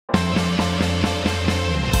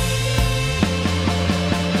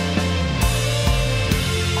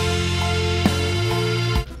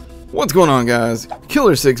What's going on, guys?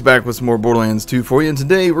 Killer6 back with some more Borderlands 2 for you, and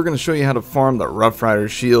today we're going to show you how to farm the Rough Rider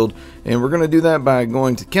shield, and we're going to do that by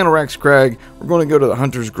going to Candlerack's Crag. We're going to go to the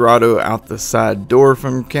Hunter's Grotto out the side door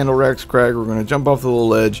from Candlerack's Crag. We're going to jump off the little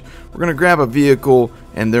ledge, we're going to grab a vehicle,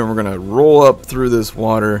 and then we're going to roll up through this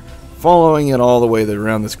water, following it all the way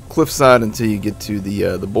around this cliffside until you get to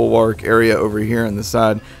the bulwark area over here on the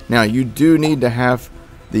side. Now, you do need to have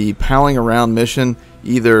the palling around mission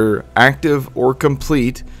either active or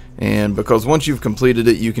complete, and because once you've completed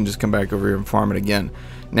it, you can just come back over here and farm it again.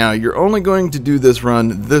 Now, you're only going to do this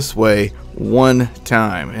run this way one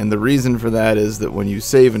time, and the reason for that is that when you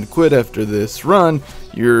save and quit after this run,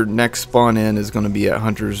 your next spawn in is going to be at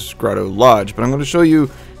Hunter's Grotto Lodge, but I'm going to show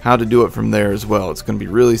you how to do it from there as well. It's going to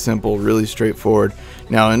be really simple, really straightforward.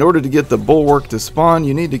 Now, in order to get the bulwark to spawn,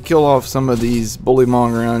 you need to kill off some of these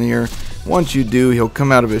bullymong around here. Once you do, he'll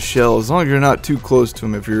come out of his shell, as long as you're not too close to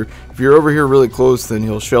him. If you're over here really close, then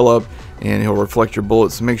he'll shell up and he'll reflect your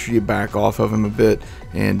bullets, so make sure you back off of him a bit.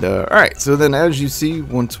 And alright, so then as you see,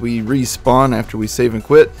 once we respawn after we save and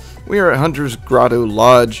quit, we are at Hunter's Grotto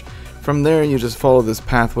Lodge. From there, you just follow this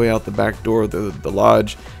pathway out the back door of the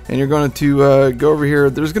lodge, and you're going to go over here.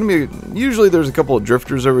 There's going to be, usually there's a couple of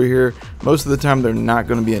drifters over here. Most of the time they're not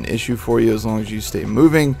going to be an issue for you as long as you stay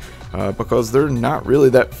moving, because they're not really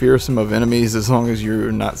that fearsome of enemies as long as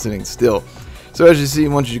you're not sitting still. So as you see,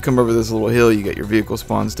 once you come over this little hill, you get your vehicle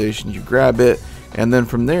spawn station, you grab it, and then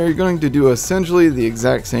from there you're going to do essentially the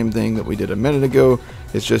exact same thing that we did a minute ago.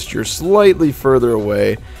 It's just you're slightly further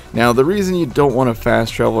away. Now, the reason you don't want to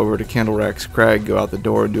fast travel over to Candlerack's Crag, go out the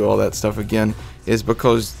door, do all that stuff again, is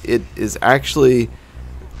because it is actually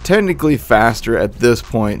technically faster at this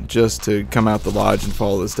point just to come out the lodge and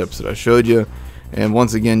follow the steps that I showed you. And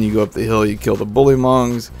once again, you go up the hill, you kill the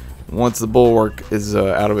bullymongs. Once the bulwark is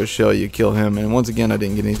out of his shell, you kill him. And once again, I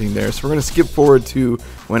didn't get anything there. So we're going to skip forward to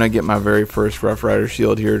when I get my very first Rough Rider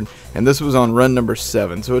shield here. And this was on run number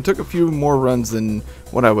 7. So it took a few more runs than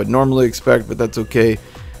what I would normally expect, but that's okay,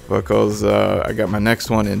 because I got my next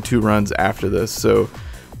one in 2 runs after this. So,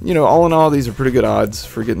 you know, all in all, these are pretty good odds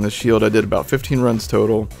for getting the shield. I did about 15 runs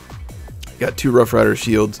total. Got 2 Rough Rider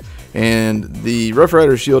shields. And the Rough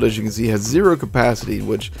Rider shield, as you can see, has 0 capacity,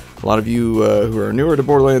 which a lot of you who are newer to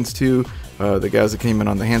Borderlands 2, the guys that came in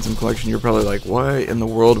on the Handsome Collection, you're probably like, why in the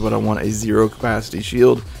world would I want a 0 capacity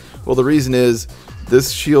shield? Well, the reason is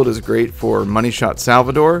this shield is great for Money Shot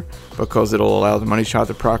Salvador, because it'll allow the Money Shot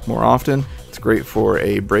to proc more often. It's great for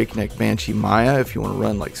a Breakneck Banshee Maya if you want to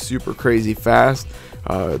run like super crazy fast.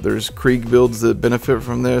 There's Krieg builds that benefit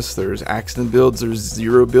from this. There's accident builds. There's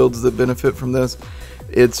 0 builds that benefit from this.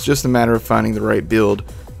 It's just a matter of finding the right build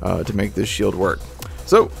to make this shield work.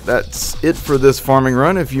 So that's it for this farming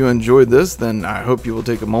run. If you enjoyed this, then I hope you will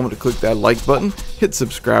take a moment to click that like button, hit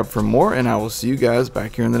subscribe for more, and I will see you guys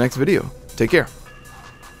back here in the next video. Take care.